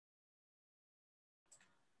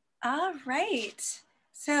All right.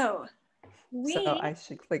 So So I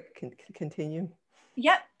should click continue.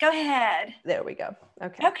 Yep, go ahead. There we go.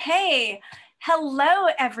 Okay. Okay. Hello,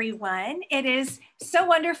 everyone. It is so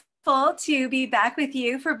wonderful to be back with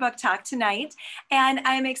you for Book Talk tonight. And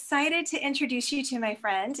I'm excited to introduce you to my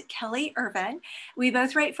friend, Kelly Irvin. We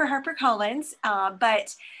both write for HarperCollins,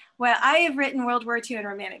 but while I have written World War II and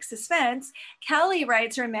romantic suspense, Kelly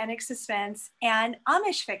writes romantic suspense and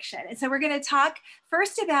Amish fiction. And so we're going to talk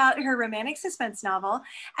first about her romantic suspense novel,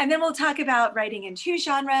 and then we'll talk about writing in two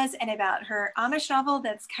genres and about her Amish novel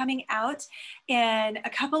that's coming out in a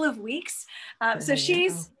couple of weeks. So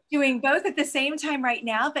she's doing both at the same time right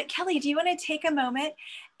now. But Kelly, do you want to take a moment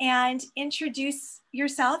and introduce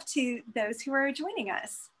yourself to those who are joining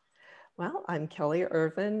us? Well, I'm Kelly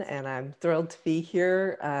Irvin, and I'm thrilled to be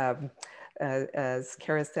here. As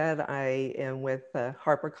Cara said, I am with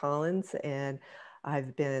HarperCollins, and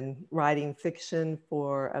I've been writing fiction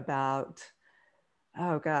for about,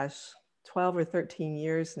 12 or 13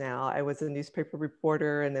 years now. I was a newspaper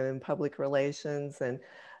reporter and then in public relations, and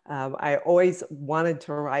I always wanted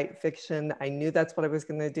to write fiction. I knew that's what I was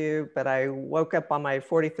going to do, but I woke up on my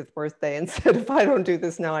 45th birthday and said, if I don't do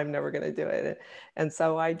this now, I'm never going to do it. And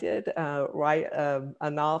so I did write a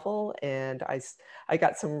novel, and I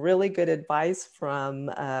got some really good advice from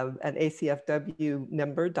an ACFW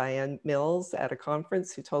member, Diane Mills, at a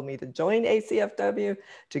conference, who told me to join ACFW,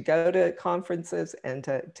 to go to conferences, and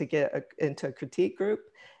to get into a critique group.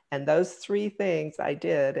 And those three things I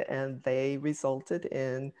did, and they resulted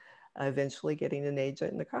in eventually getting an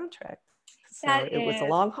agent and a contract. So it was a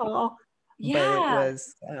long haul, but it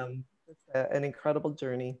was an incredible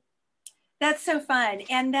journey. That's so fun.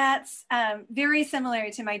 And that's very similar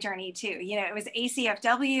to my journey too. You know, it was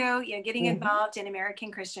ACFW, you know, getting involved in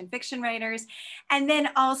American Christian fiction writers, and then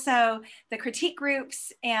also the critique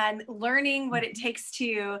groups and learning what it takes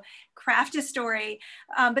to craft a story,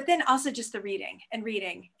 but then also just the reading and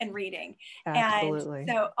reading and reading. Absolutely. And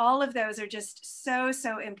so all of those are just so,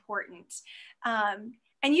 so important. And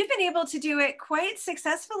you've been able to do it quite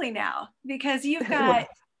successfully now, because you've got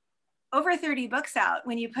over 30 books out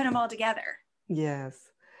when you put them all together. Yes,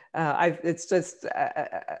 it's just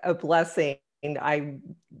a blessing. I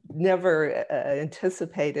never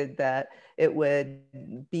anticipated that it would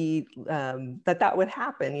be, that would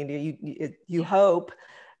happen. You know, you hope.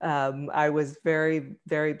 I was very,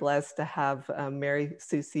 very blessed to have Mary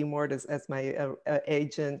Sue Seymour as my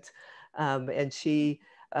agent, and she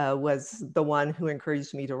was the one who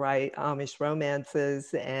encouraged me to write Amish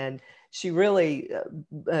romances, and she really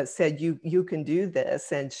said, you can do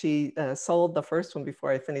this. And she sold the first one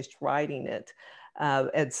before I finished writing it.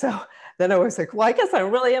 And so then I was like, well, I guess I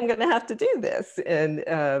really am going to have to do this. And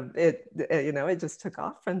it just took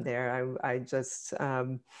off from there. I just,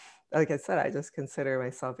 like I said, I just consider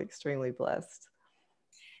myself extremely blessed.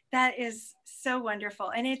 That is so wonderful.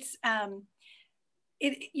 And it's,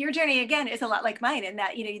 your journey again is a lot like mine in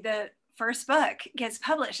that, you know, the first book gets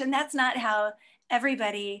published, and that's not how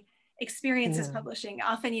everybody experiences publishing.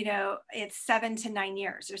 Often, you know, it's 7 to 9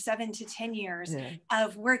 years or 7 to 10 years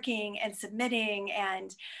of working and submitting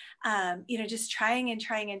and, you know, just trying and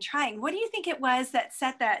trying and trying. What do you think it was that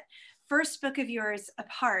set that first book of yours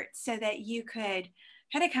apart so that you could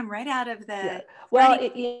kind of come right out of the... Well,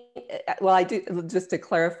 I do, just to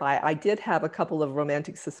clarify, I did have a couple of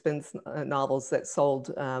romantic suspense novels that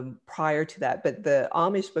sold prior to that, but the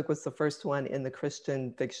Amish book was the first one in the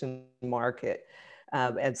Christian fiction market.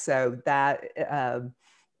 And so that,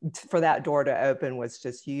 for that door to open was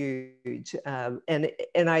just huge. And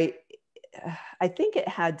I think it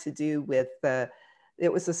had to do with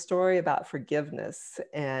it was a story about forgiveness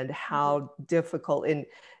and how difficult, and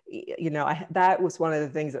you know, that was one of the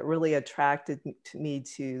things that really attracted me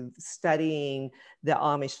to studying the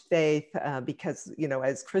Amish faith, because, you know,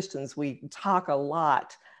 as Christians, we talk a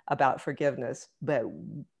lot about forgiveness, but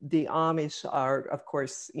the Amish are, of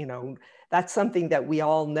course, you know, that's something that we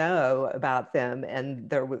all know about them. And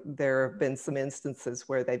there have been some instances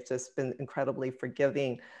where they've just been incredibly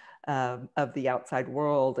forgiving of the outside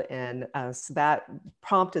world. And so that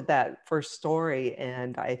prompted that first story.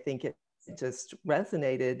 And I think it just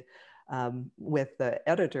resonated with the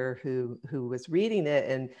editor who was reading it,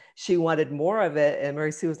 and she wanted more of it. And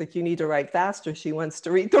Mary Sue was like, you need to write faster. She wants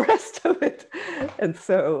to read the rest of it. And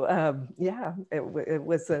so, it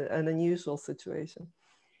was an unusual situation.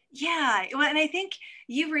 Yeah, well, and I think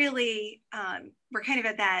you really were kind of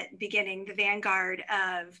at that beginning, the vanguard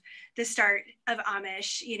of the start of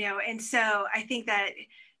Amish, you know, and so I think that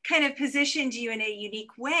kind of positioned you in a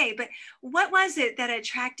unique way. But what was it that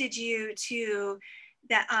attracted you to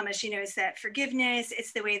that Amish? You know, is that forgiveness?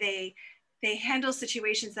 It's the way they they handle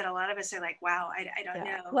situations that a lot of us are like, wow, I don't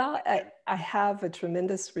Yeah. know. Well, I have a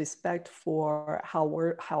tremendous respect for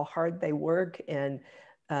how hard they work, and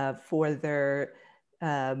for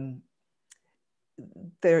um,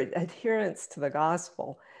 their adherence to the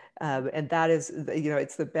gospel. And that is,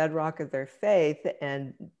 it's the bedrock of their faith.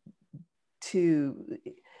 And to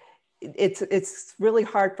it's really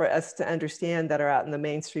hard for us to understand that are out in the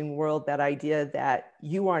mainstream world, that idea that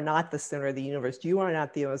you are not the center of the universe, you are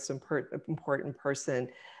not the most important person,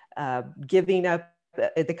 giving up,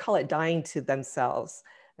 they call it dying to themselves,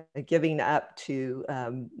 giving up to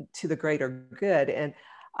the greater good. And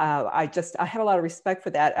I have a lot of respect for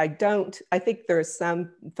that. I think there are some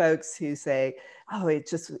folks who say, oh,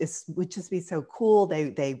 it would just be so cool.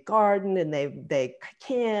 They garden, and they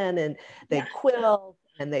can, and they quilt,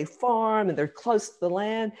 and they farm, and they're close to the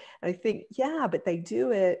land. And I think, yeah, but they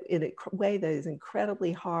do it in a way that is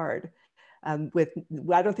incredibly hard. I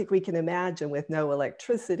don't think we can imagine, with no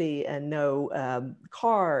electricity and no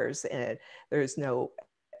cars, and there's no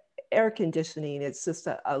air conditioning. It's just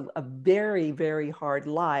a very, very hard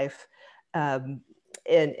life. And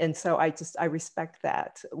so I respect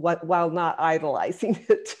that, while not idolizing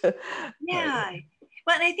it. Yeah.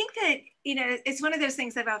 Well, and I think that, it's one of those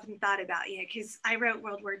things I've often thought about, because I wrote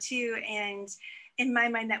World War II, and in my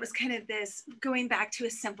mind, that was kind of this going back to a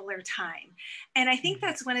simpler time. And I think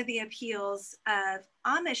that's one of the appeals of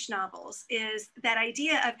Amish novels, is that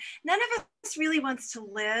idea of none of us really wants to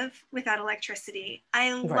live without electricity.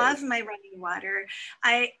 I love my running water.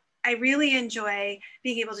 I really enjoy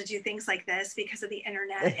being able to do things like this because of the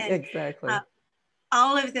internet and exactly.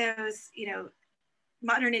 all of those,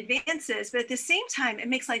 modern advances, but at the same time, it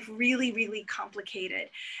makes life really, really complicated.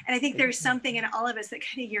 And I think there's something in all of us that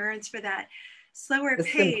kind of yearns for that slower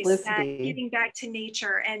pace, that getting back to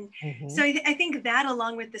nature. And so I think that,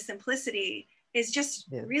 along with the simplicity, is just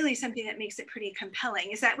really something that makes it pretty compelling.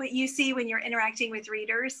 Is that what you see when you're interacting with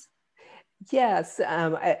readers? Yes,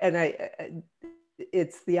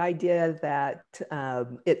 it's the idea that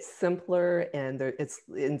it's simpler, and it's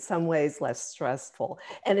in some ways less stressful,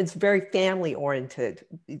 and it's very family oriented.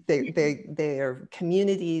 They are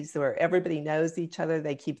communities where everybody knows each other.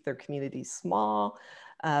 They keep their communities small.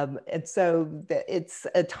 And so it's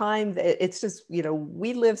a time that it's just,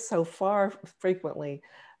 we live so far frequently.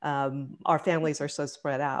 Our families are so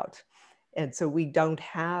spread out. And so we don't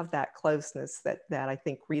have that closeness that I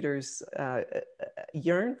think readers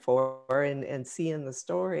yearn for, and see in the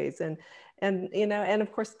stories. And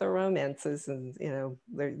of course the romances, and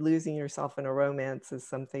they're losing yourself in a romance is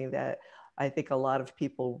something that I think a lot of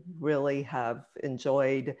people really have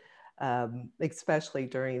enjoyed, especially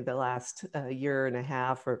during the last year and a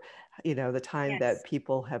half, or the time that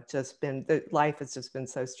people have just been, life has just been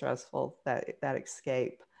so stressful, that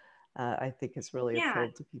escape I think has really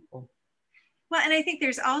appealed to people. Well, and I think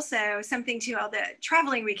there's also something to all the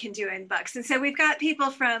traveling we can do in books. And so we've got people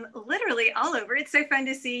from literally all over. It's so fun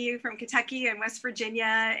to see you from Kentucky and West Virginia,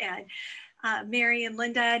 and Mary and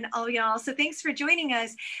Linda and all y'all. So thanks for joining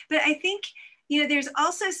us. But I think, there's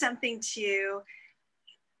also something to,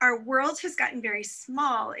 our world has gotten very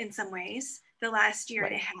small in some ways the last year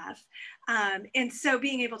and a half. And so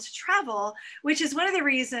being able to travel, which is one of the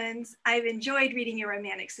reasons I've enjoyed reading your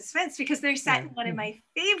romantic suspense, because they're set in one of my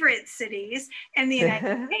favorite cities in the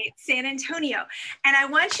United States, San Antonio. And I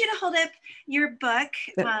want you to hold up your book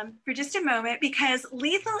for just a moment, because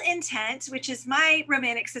Lethal Intent, which is my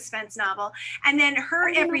romantic suspense novel, and then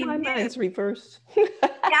Her Every Move. Mine's reversed.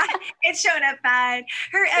 Yeah, it's showing up fine.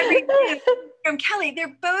 Her Every Move from Kelly,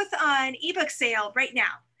 they're both on ebook sale right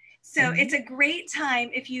now. So it's a great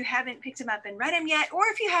time if you haven't picked them up and read them yet, or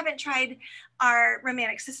if you haven't tried our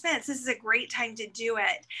romantic suspense, this is a great time to do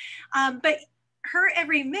it. But Her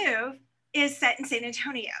Every Move is set in San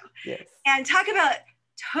Antonio. Yes. And talk about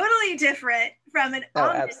totally different from an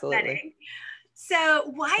Amish setting.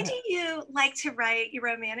 So why do you like to write your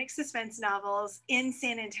romantic suspense novels in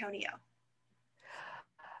San Antonio?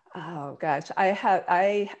 Oh gosh,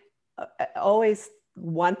 I always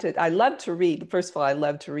wanted, I love to read. First of all, I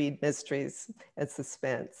love to read mysteries and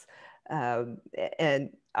suspense. And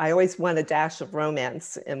I always want a dash of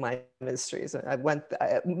romance in my mysteries.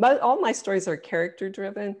 All my stories are character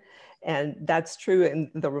driven. And that's true in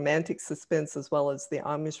the romantic suspense as well as the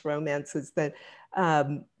Amish romances. But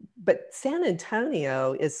San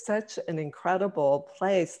Antonio is such an incredible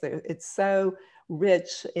place. It's so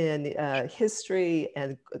rich in history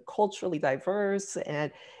and culturally diverse,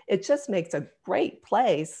 and it just makes a great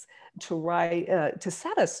place to write, to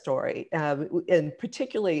set a story, and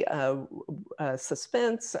particularly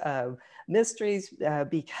suspense, mysteries,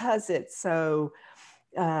 because it's so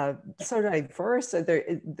so diverse.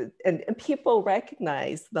 And people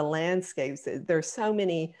recognize the landscapes. There's so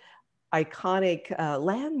many iconic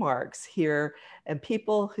landmarks here, and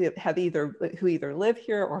people who either live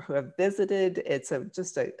here or who have visited. It's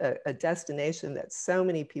just a destination that so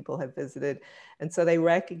many people have visited, and so they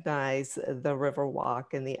recognize the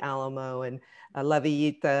Riverwalk and the Alamo and La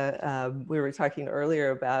Villita. We were talking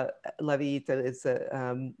earlier about La Villita is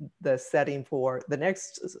the setting for the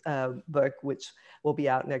next book, which will be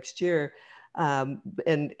out next year.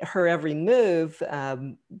 And her every move,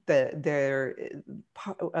 their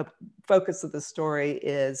focus of the story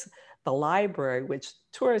is the library, which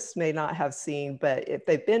tourists may not have seen, but if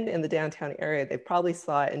they've been in the downtown area, they probably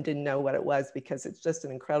saw it and didn't know what it was, because it's just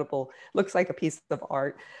an incredible, looks like a piece of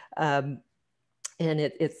art. And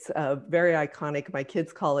it's very iconic. My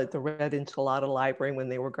kids call it the Red Enchilada Library when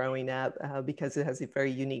they were growing up, because it has a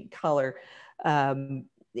very unique color.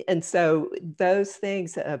 And so those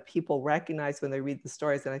things people recognize when they read the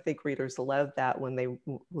stories, and I think readers love that when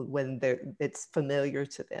it's familiar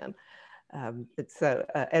to them. And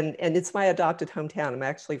it's my adopted hometown. I'm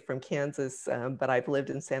actually from Kansas, but I've lived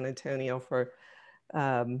in San Antonio for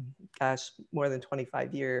more than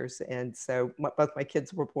 25 years, and so both my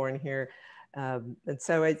kids were born here. And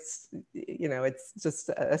so it's just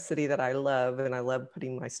a city that I love, and I love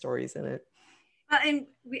putting my stories in it. And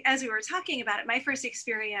as we were talking about it, my first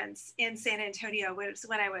experience in San Antonio was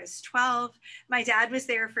when I was 12. My dad was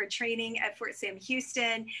there for training at Fort Sam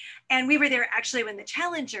Houston, and we were there actually when the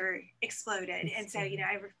Challenger exploded. And so,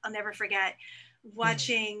 I'll never forget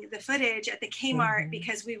watching the footage at the Kmart,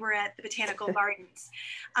 because we were at the Botanical Gardens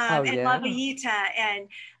and La Villita. And,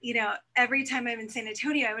 every time I'm in San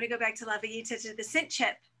Antonio, I want to go back to La Villita, to the scent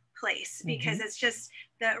chip place, because it's just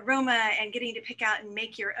the aroma and getting to pick out and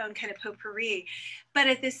make your own kind of potpourri. But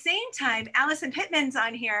at the same time, Allison Putman's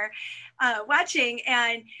on here watching.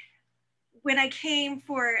 And when I came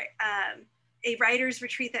for a writer's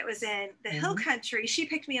retreat that was in the Hill Country, she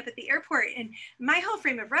picked me up at the airport. And my whole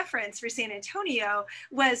frame of reference for San Antonio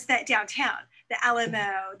was that downtown, the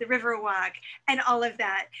Alamo, the Riverwalk, and all of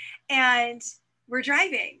that. And we're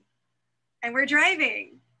driving and we're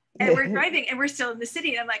driving and we're driving and we're still in the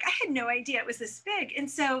city. And I'm like, I had no idea it was this big. And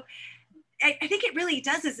so I think it really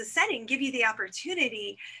does, as a setting, give you the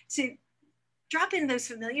opportunity to drop in those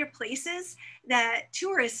familiar places that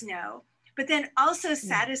tourists know, but then also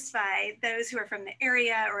satisfy those who are from the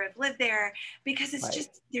area or have lived there, because it's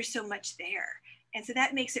just, there's so much there. And so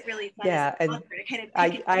that makes it really fun. Yeah, and to kind of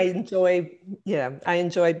I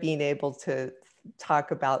enjoy being able to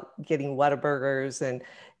talk about getting Whataburgers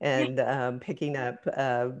and picking up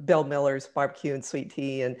Bill Miller's barbecue and sweet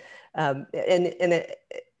tea, and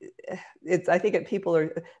it's, I think people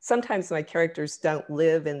are, sometimes my characters don't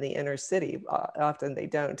live in the inner city. Often they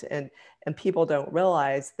don't, and people don't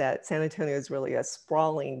realize that San Antonio is really a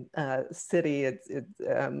sprawling city. As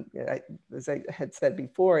I had said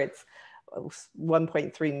before, it's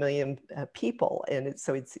 1.3 million people, and it's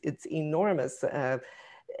enormous,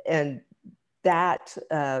 and that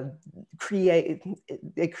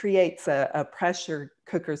creates a pressure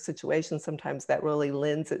cooker situation sometimes that really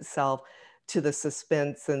lends itself to the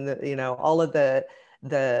suspense and all of the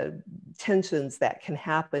tensions that can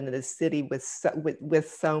happen in a city with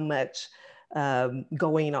so much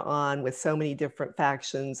going on, with so many different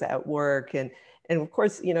factions at work. And of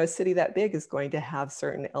course, a city that big is going to have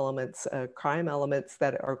certain elements, crime elements,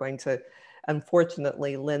 that are going to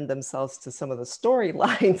unfortunately lend themselves to some of the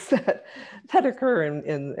storylines that occur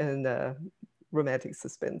in romantic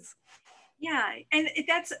suspense. Yeah, and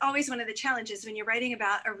that's always one of the challenges when you're writing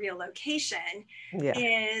about a real location,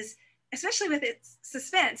 is, especially with its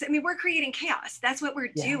suspense. I mean, we're creating chaos. That's what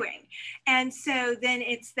we're doing. And so then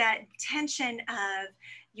it's that tension of,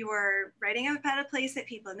 you're writing about a place that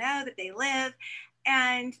people know, that they live,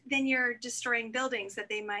 and then you're destroying buildings that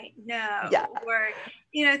they might know, or,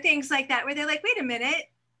 things like that, where they're like, wait a minute,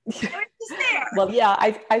 well,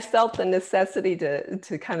 I felt the necessity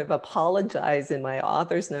to kind of apologize in my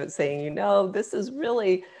author's note, saying, this is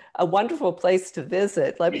really a wonderful place to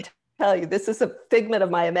visit. Let me tell you, this is a figment of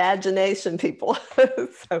my imagination, people.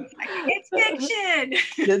 It's fiction.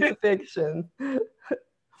 It's fiction.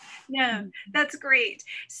 No, that's great.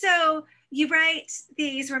 So you write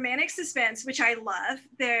these romantic suspense, which I love.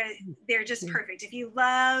 They're just perfect. If you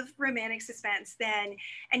love romantic suspense, then,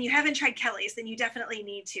 and you haven't tried Kelly's, then you definitely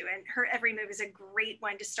need to. And her every move is a great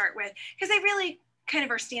one to start with, because they really kind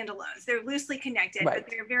of are standalones. They're loosely connected, but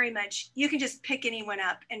they're very much, you can just pick anyone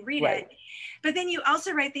up and read it. But then you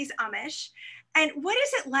also write these Amish. And what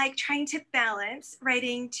is it like trying to balance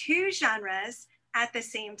writing two genres at the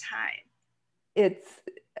same time? It's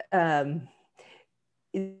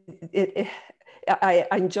it, I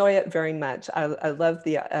enjoy it very much. I love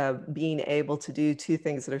the being able to do two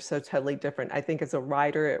things that are so totally different. I think as a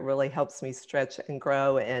writer, it really helps me stretch and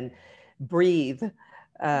grow and breathe.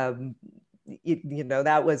 Um,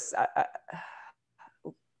 that was,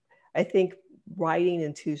 I think writing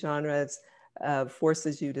in two genres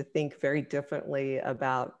forces you to think very differently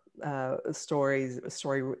about story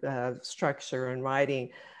structure and writing.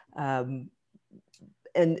 Um,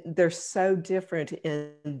 and they're so different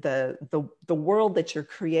in the world that you're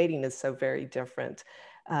creating is so very different.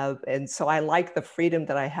 And so I like the freedom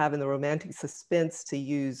that I have in the romantic suspense to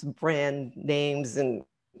use brand names and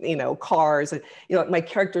cars, and my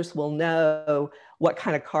characters will know what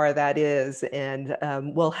kind of car that is, and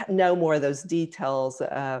will know more of those details,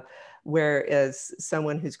 whereas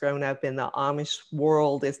someone who's grown up in the Amish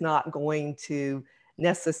world is not going to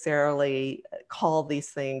necessarily call these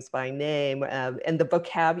things by name, and the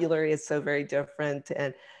vocabulary is so very different,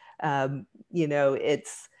 and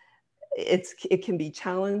it can be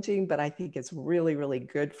challenging, but I think it's really, really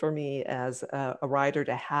good for me as a writer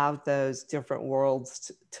to have those different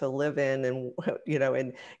worlds to live in, and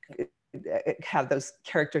and have those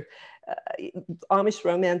character Amish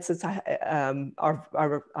romances are,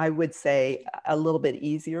 I would say, a little bit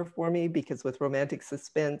easier for me, because with romantic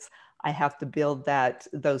suspense, I have to build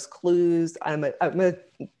those clues. I'm a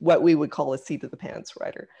what we would call a seat of the pants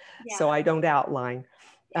writer, Yeah. so I don't outline.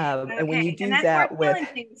 And when you do and that's that more with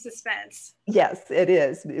challenging suspense. yes, it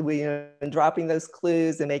is. Dropping those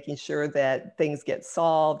clues and making sure that things get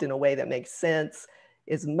solved in a way that makes sense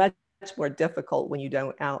is much more difficult when you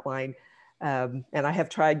don't outline. And I have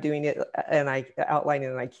tried doing it, and I outline it,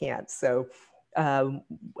 and I can't. So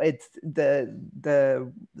it's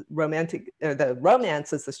the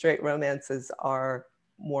romances, the straight romances are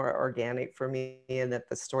more organic for me, and that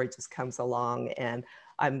the story just comes along, and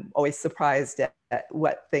I'm always surprised at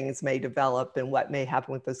what things may develop and what may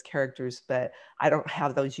happen with those characters, but I don't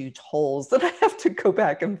have those huge holes that I have to go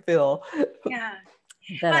back and fill. Yeah.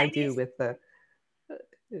 That I do with the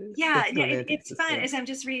romantic it's fun suspense. as I'm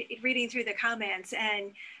just reading through the comments,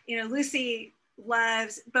 and Lucy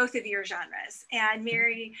loves both of your genres, and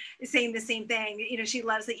Mary is saying the same thing. She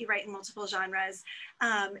loves that you write in multiple genres,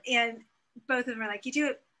 and both of them are like, you do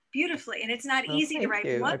it beautifully, and it's not easy to write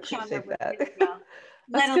You. I one genre appreciate really that. well,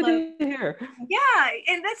 That's let good alone to hear. yeah.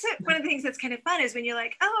 And that's one of the things that's kind of fun, is when you're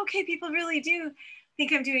like, oh, okay, people really do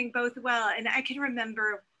think I'm doing both well. And I can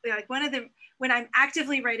remember, like, when I'm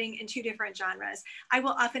actively writing in two different genres, I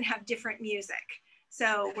will often have different music.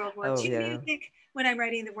 So World War Oh, II yeah. music when I'm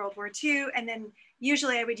writing the World War II, and then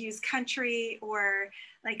usually I would use country or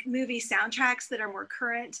like movie soundtracks that are more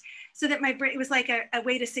current, so that my brain, it was like a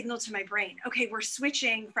way to signal to my brain, okay, we're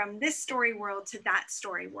switching from this story world to that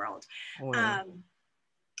story world. Wow.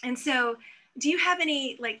 And so, do you have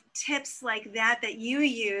any like tips like that you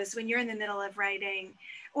use when you're in the middle of writing,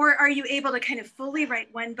 or are you able to kind of fully write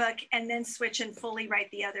one book and then switch and fully write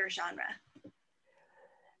the other genre?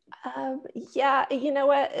 Yeah, you know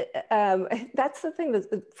what? That's the thing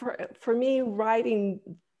that for me, writing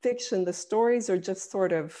fiction, the stories are just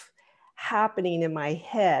sort of happening in my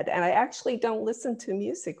head, and I actually don't listen to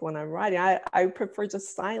music when I'm writing. I prefer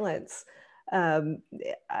just silence. Um,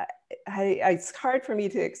 it's hard for me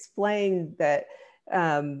to explain that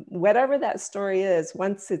whatever that story is,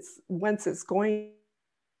 once it's going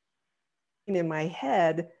in my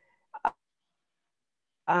head,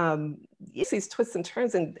 these twists and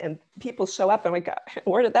turns, and people show up, and I'm like,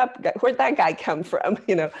 where'd that guy come from?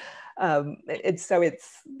 There's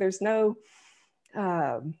no,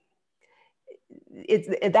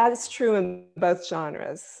 that is true in both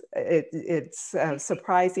genres. It's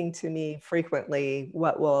surprising to me frequently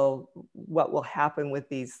what will happen with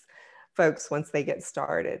these folks once they get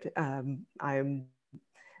started.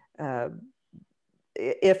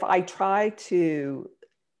 If I try to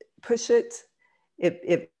push it,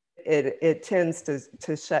 it tends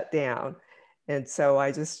to shut down. And so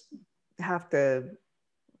I just have to,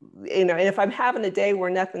 if I'm having a day where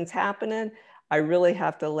nothing's happening, I really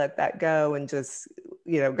have to let that go and just,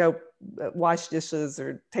 go wash dishes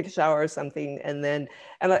or take a shower or something. And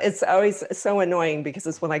it's always so annoying, because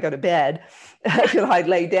it's when I go to bed, I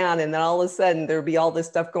lay down, and then all of a sudden there'll be all this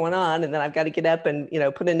stuff going on. And then I've got to get up and,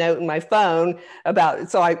 put a note in my phone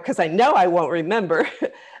because I know I won't remember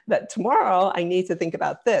that tomorrow I need to think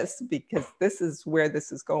about this, because this is where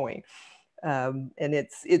this is going. And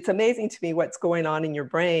it's amazing to me what's going on in your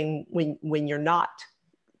brain when you're not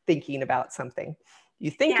thinking about something. You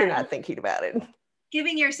think you're not thinking about it.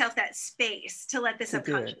 Giving yourself that space to let the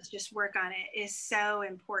subconscious just work on it is so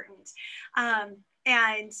important.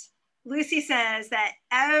 And Lucy says that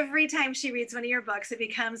every time she reads one of your books, it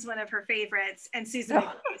becomes one of her favorites, and Susan Oh,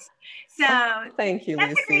 agrees. So thank you,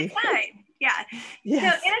 that's a great Lucy. sign. Yeah. So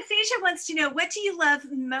Yes. Anastasia wants to know, what do you love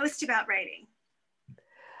most about writing?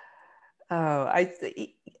 Oh,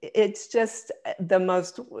 it's just the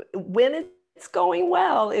most, when it's going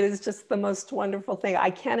well, it is just the most wonderful thing. I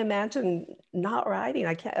can't imagine not writing.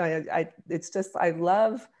 I can't, it's just, I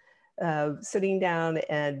love sitting down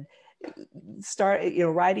and start,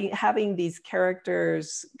 writing, having these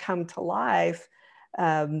characters come to life,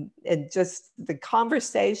 and just the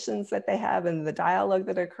conversations that they have and the dialogue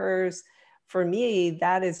that occurs. For me,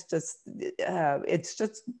 that is just, it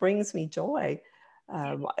just brings me joy.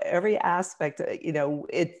 Every aspect,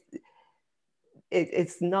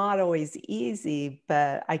 it's not always easy,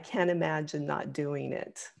 but I can't imagine not doing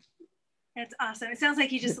it. That's awesome. It sounds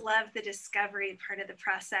like you just love the discovery part of the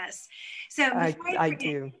process. So before I I forget,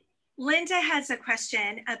 do. Linda has a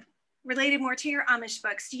question related more to your Amish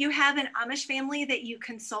books. Do you have an Amish family that you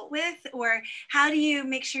consult with, or how do you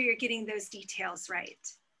make sure you're getting those details right?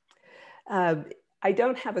 I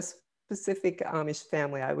don't have a specific Amish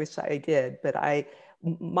family. I wish I did, but a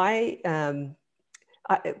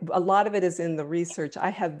lot of it is in the research. I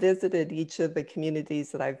have visited each of the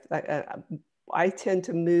communities that I tend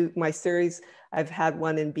to move my series. I've had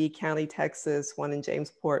one in B County, Texas, one in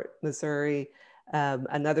Jamesport, Missouri,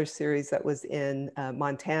 another series that was in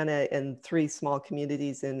Montana, and 3 small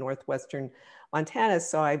communities in northwestern Montana.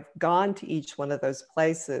 So I've gone to each one of those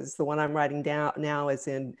places. The one I'm writing down now is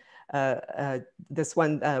in this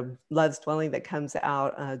one, Love's Dwelling, that comes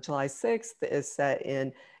out July 6th, is set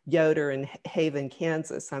in Yoder and Haven,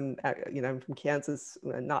 Kansas. I'm from Kansas,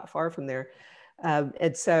 not far from there.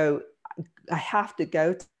 And so I have to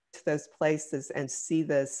go to those places and see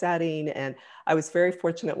the setting. And I was very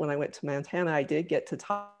fortunate when I went to Montana. I did get to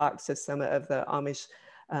talk to some of the Amish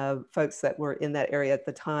folks that were in that area at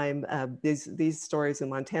the time. These stories in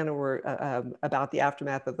Montana were about the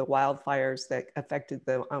aftermath of the wildfires that affected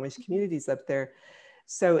the Amish communities up there.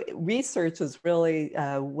 So research is really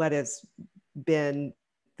what has been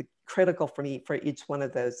critical for me for each one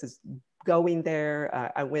of those, is going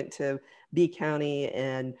there. I went to B County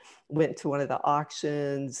and went to one of the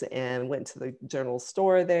auctions and went to the general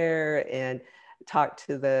store there and talked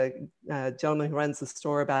to the gentleman who runs the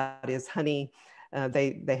store about his honey.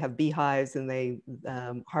 They have beehives and they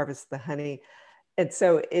harvest the honey. And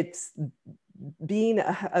so it's being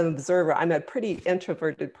an observer. I'm a pretty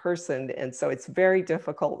introverted person, and so it's very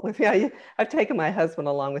difficult with me. I've taken my husband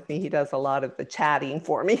along with me. He does a lot of the chatting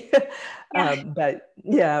for me. Yeah.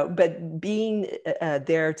 But being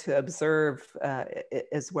there to observe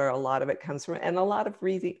is where a lot of it comes from. And a lot of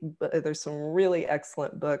reading, there's some really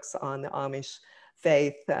excellent books on the Amish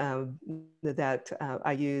faith that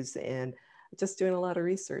I use, and just doing a lot of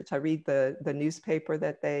research. I read the newspaper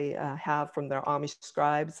that they have from their Amish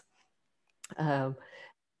scribes. I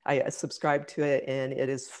subscribe to it, and it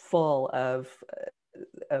is full of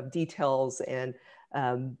details, and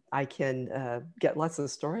I can get lots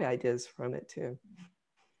of story ideas from it too.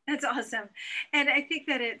 That's awesome. And I think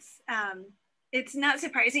that it's not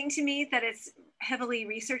surprising to me that it's heavily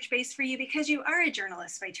research based for you, because you are a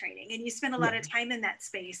journalist by training and you spend a lot of time in that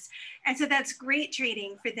space. And so that's great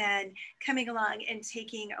training for then coming along and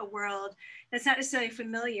taking a world that's not necessarily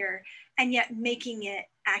familiar and yet making it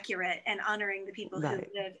accurate and honoring the people who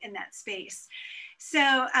live in that space.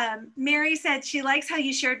 So Mary said she likes how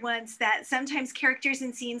you shared once that sometimes characters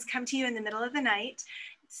and scenes come to you in the middle of the night.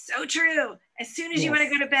 So true. As soon as you want to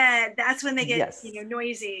go to bed, that's when they get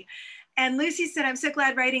noisy. And Lucy said, I'm so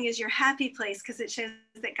glad writing is your happy place, because it shows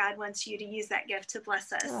that God wants you to use that gift to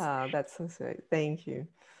bless us. Oh, that's so sweet. Thank you.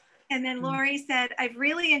 And then Lori said, I've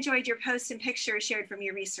really enjoyed your posts and pictures shared from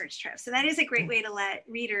your research trip. So that is a great way to let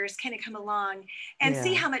readers kind of come along and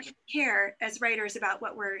see how much we care as writers about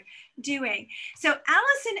what we're doing. So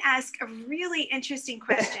Allison asked a really interesting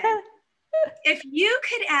question. If you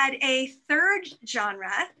could add a 3rd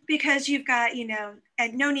genre, because you've got,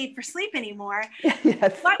 no need for sleep anymore, what would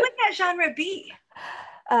that genre be?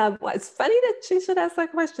 Well, it's funny that she should ask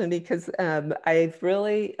that question, because I've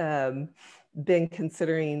really been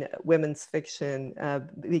considering women's fiction,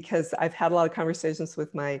 because I've had a lot of conversations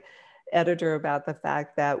with my editor about the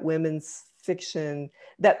fact that women's fiction,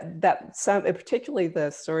 that some, particularly the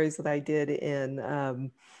stories that I did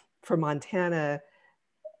in for Montana,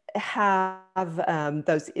 have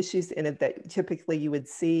those issues in it that typically you would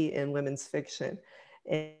see in women's fiction,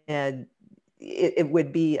 and it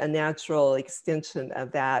would be a natural extension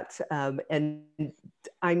of that. And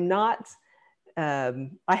I'm not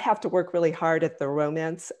I have to work really hard at the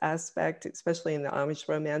romance aspect, especially in the Amish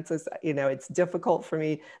romances. You know, it's difficult for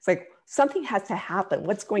me. It's like something has to happen.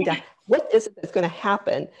 What is it that's going to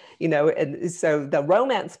happen? You know, and so the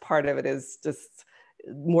romance part of it is just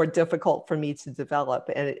more difficult for me to develop.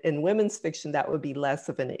 And in women's fiction, that would be less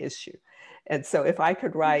of an issue. And so if I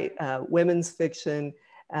could write women's fiction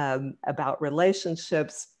about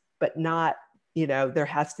relationships, but not, you know, there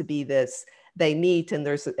has to be this, they meet and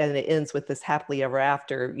it ends with this happily ever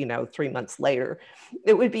after, you know, 3 months later.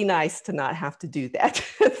 It would be nice to not have to do that.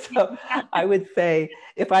 So I would say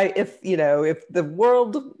if the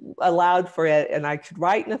world allowed for it and I could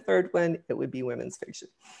write in a third one, it would be women's fiction.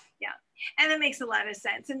 Yeah, and that makes a lot of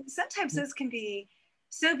sense. And sometimes those can be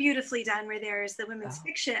so beautifully done where there's the women's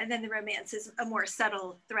fiction and then the romance is a more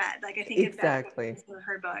subtle thread. Like I think exactly. about some of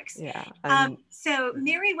her books. Yeah. So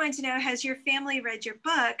Mary wants to know, has your family read your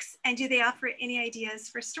books and do they offer any ideas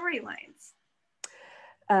for storylines?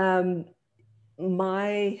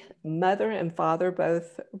 My mother and father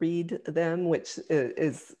both read them, which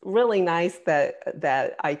is really nice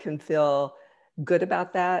that I can feel good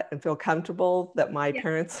about that and feel comfortable that my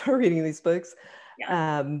parents are reading these books.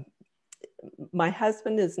 Yeah. My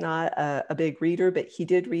husband is not a big reader, but he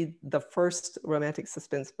did read the first romantic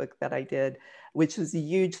suspense book that I did, which was a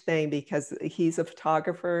huge thing because he's a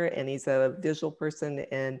photographer and he's a visual person,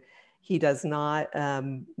 and he does not,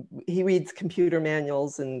 he reads computer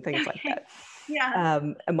manuals and things like that. Yeah.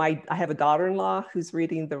 I have a daughter-in-law who's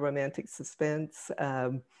reading the romantic suspense.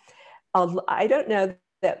 I don't know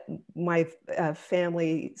that my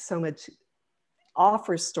family so much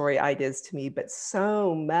offers story ideas to me, but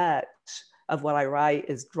so much of what I write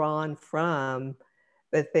is drawn from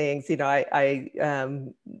the things, you know, I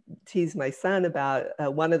tease my son about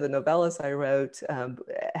one of the novellas I wrote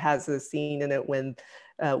has a scene in it when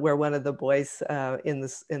where one of the boys in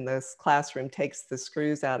this classroom takes the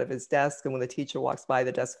screws out of his desk, and when the teacher walks by,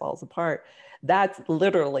 the desk falls apart. That's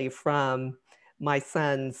literally from my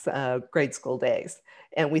son's grade school days.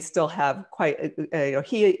 And we still have quite, you know,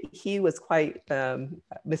 he was quite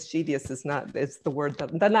mischievous is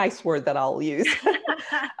the nice word that I'll use.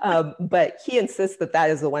 But he insists that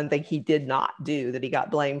is the one thing he did not do, that he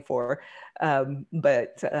got blamed for.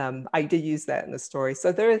 But I did use that in the story.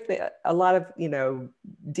 So there are a lot of, you know,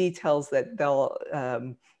 details that they'll,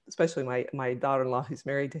 especially my daughter-in-law who's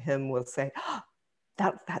married to him will say, oh,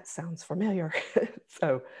 that sounds familiar.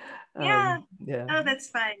 So yeah. Yeah. Oh, that's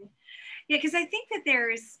fun. Yeah, because I think that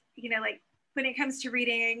there's, you know, like when it comes to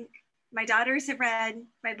reading, my daughters have read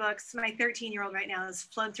my books. My 13-year-old right now has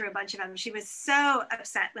flown through a bunch of them. She was so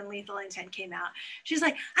upset when Lethal Intent came out. She's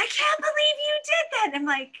like, I can't believe you did that. And I'm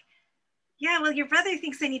like, yeah, well, your brother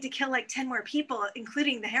thinks I need to kill like 10 more people,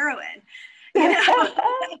 including the heroine. You know?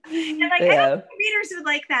 And like, I don't think readers would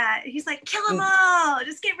like that. He's like, kill them all,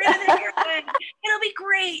 just get rid of the heroine, it'll be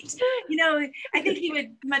great. You know, I think he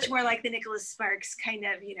would much more like the Nicholas Sparks kind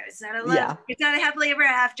of, you know, it's not a love, it's not a happily ever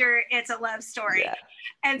after, it's a love story.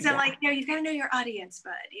 And so I'm like, no, you've got to know your audience,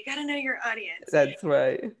 bud. You got to know your audience. That's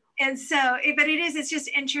right. And so, but it's just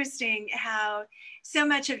interesting how so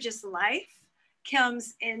much of just life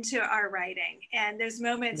comes into our writing. And there's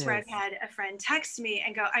moments where I've had a friend text me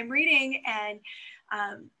and go, I'm reading and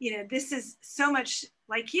you know, this is so much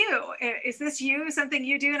like you. Is this you, something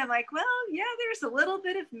you do? And I'm like, well, yeah, there's a little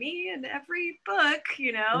bit of me in every book,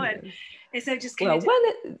 you know. And so just kind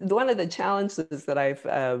one of the challenges that I've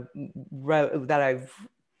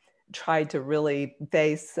tried to really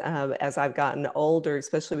face as I've gotten older,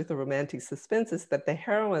 especially with the romantic suspense, is that the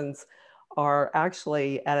heroines are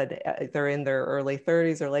actually they're in their early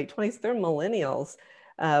 30s or late 20s. They're millennials.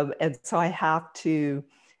 And so I have to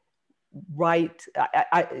write,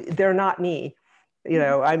 they're not me. You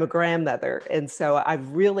know, I'm a grandmother. And so I've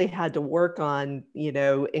really had to work on, you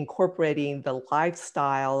know, incorporating the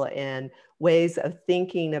lifestyle and ways of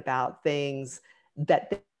thinking about things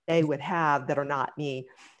that they would have that are not me.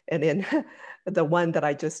 And in the book that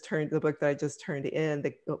I just turned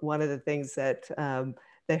in, one of the things that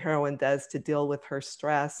the heroine does to deal with her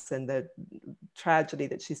stress and the tragedy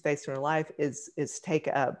that she's faced in her life is take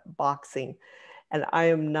up boxing. And I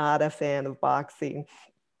am not a fan of boxing.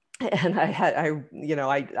 And I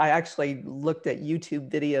actually looked at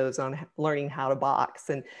YouTube videos on learning how to box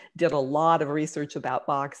and did a lot of research about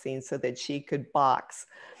boxing so that she could box.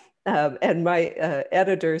 And my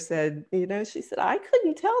editor said, you know, she said, I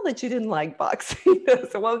couldn't tell that you didn't like boxing. I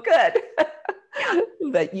said, well, good.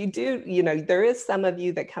 But you do, you know, there is some of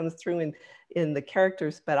you that comes through in the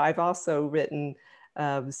characters, but I've also written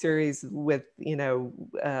series with, you know,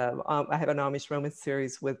 I have an Amish romance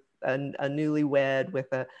series with a newlywed,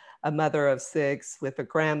 with a mother of 6, with a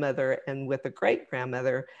grandmother, and with a great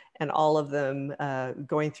grandmother, and all of them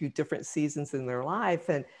going through different seasons in their life.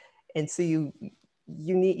 And so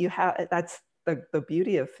you have, that's the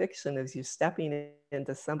beauty of fiction, is you're stepping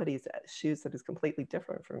into somebody's shoes that is completely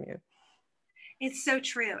different from you. It's so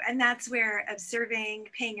true. And that's where observing,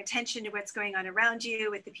 paying attention to what's going on around you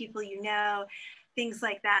with the people you know, things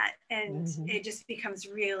like that. And it just becomes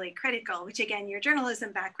really critical, which again, your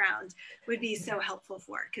journalism background would be so helpful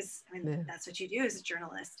for, because I mean, that's what you do as a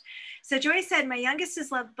journalist. So Joy said, my youngest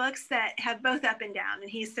has loved books that have both up and down, and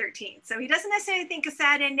he's 13. So he doesn't necessarily think a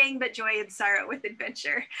sad ending, but joy and sorrow with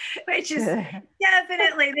adventure, which is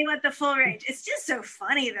definitely, they want the full range. It's just so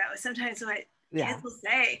funny though, sometimes what kids will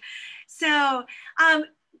say. So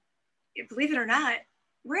believe it or not,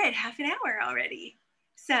 we're at half an hour already.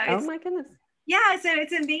 So oh my goodness. Yeah, so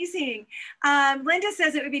it's amazing. Linda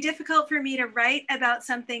says it would be difficult for me to write about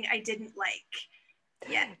something I didn't like.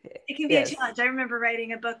 Yeah, it can be a challenge. I remember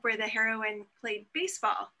writing a book where the heroine played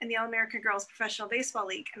baseball in the All-American Girls Professional Baseball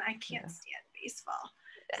League, and I can't stand baseball.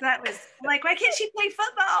 So that was like, why can't she play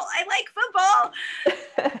football? I like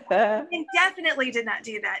football. And definitely did not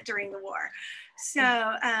do that during the war.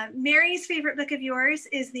 So Mary's favorite book of yours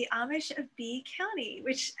is The Amish of B County,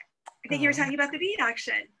 which I think you were talking about the bead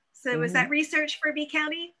auction. So was that research for B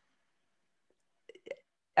County?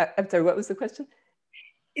 I'm sorry, what was the question?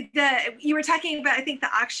 You were talking about, I think,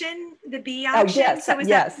 the auction, the bee auction. Oh, yes, so was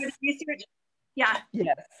that for the research? Yeah.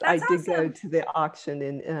 Yes, that's I did go to the auction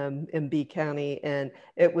in B County, and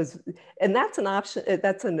it was, and that's an option.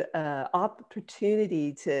 That's an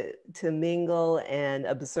opportunity to mingle and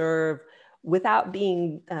observe without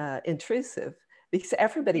being intrusive, because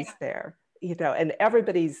everybody's there. You know, and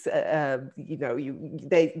everybody's, you know,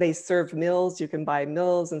 they serve meals. You can buy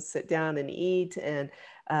meals and sit down and eat, and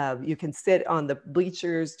you can sit on the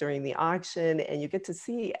bleachers during the auction, and you get to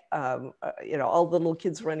see, you know, all the little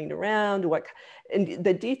kids running around. And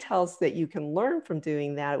the details that you can learn from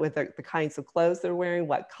doing that, with the kinds of clothes they're wearing,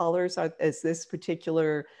 what colors is this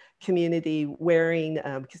particular community wearing,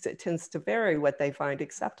 because it tends to vary what they find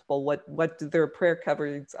acceptable. What do their prayer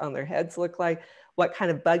coverings on their heads look like? What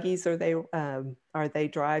kind of buggies are they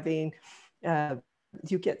driving?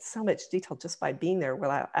 You get so much detail just by being there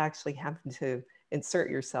without actually having to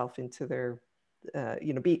insert yourself into their,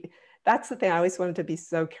 you know, that's the thing. I always wanted to be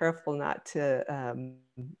so careful not to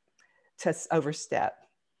overstep.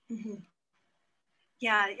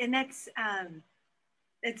 Yeah, and that's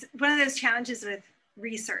it's one of those challenges with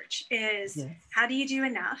research is how do you do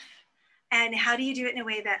enough, and how do you do it in a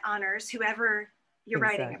way that honors whoever you're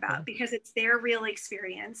writing about, because it's their real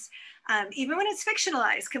experience. Even when it's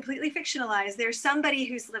fictionalized, completely fictionalized, there's somebody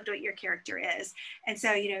who's lived what your character is. And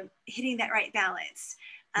so, you know, hitting that right balance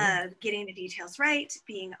of getting the details right,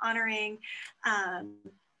 being honoring,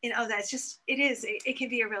 you know, that's just, it can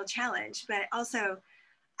be a real challenge. But also,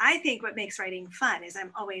 I think what makes writing fun is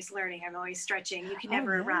I'm always learning, I'm always stretching. You can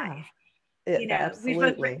never arrive. You know, we've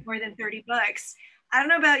both written more than 30 books. I don't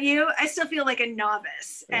know about you, I still feel like a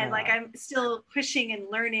novice, and like I'm still pushing and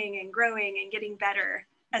learning and growing and getting better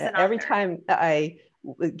as an author. Every time I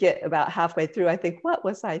get about halfway through, I think, what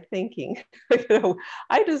was I thinking? You know,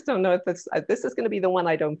 I just don't know if this is going to be the one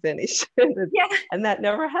I don't finish. And that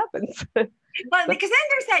never happens. Well, because then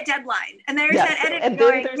there's that deadline, and there's that edit. And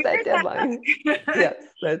then there's that deadline. Yes,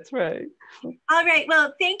 that's right. All right.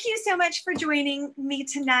 Well, thank you so much for joining me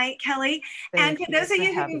tonight, Kelly. And for those of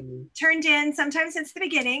you who turned in sometime since the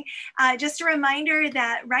beginning, just a reminder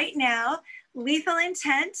that right now, Lethal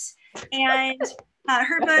Intent and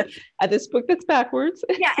her book, this book that's backwards.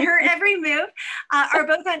 Her Every Move, are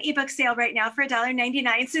both on ebook sale right now for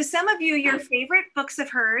 $1.99. So some of you, your favorite books of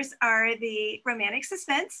hers are the romantic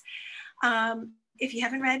suspense. If you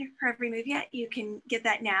haven't read Her Every Move yet, you can get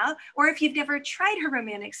that now. Or if you've never tried her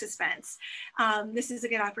romantic suspense, this is a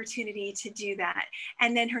good opportunity to do that.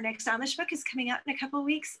 And then her next Amish book is coming out in a couple of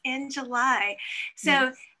weeks in July.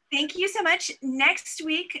 So thank you so much. Next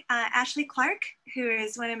week, Ashley Clark, who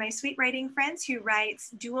is one of my sweet writing friends who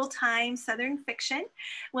writes dual time Southern fiction,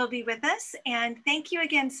 will be with us. And thank you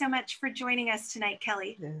again so much for joining us tonight,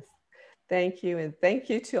 Kelly. Yes. Thank you. And thank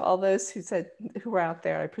you to all those who were out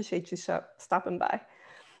there. I appreciate you stopping by.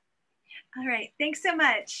 All right. Thanks so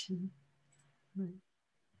much. Mm-hmm.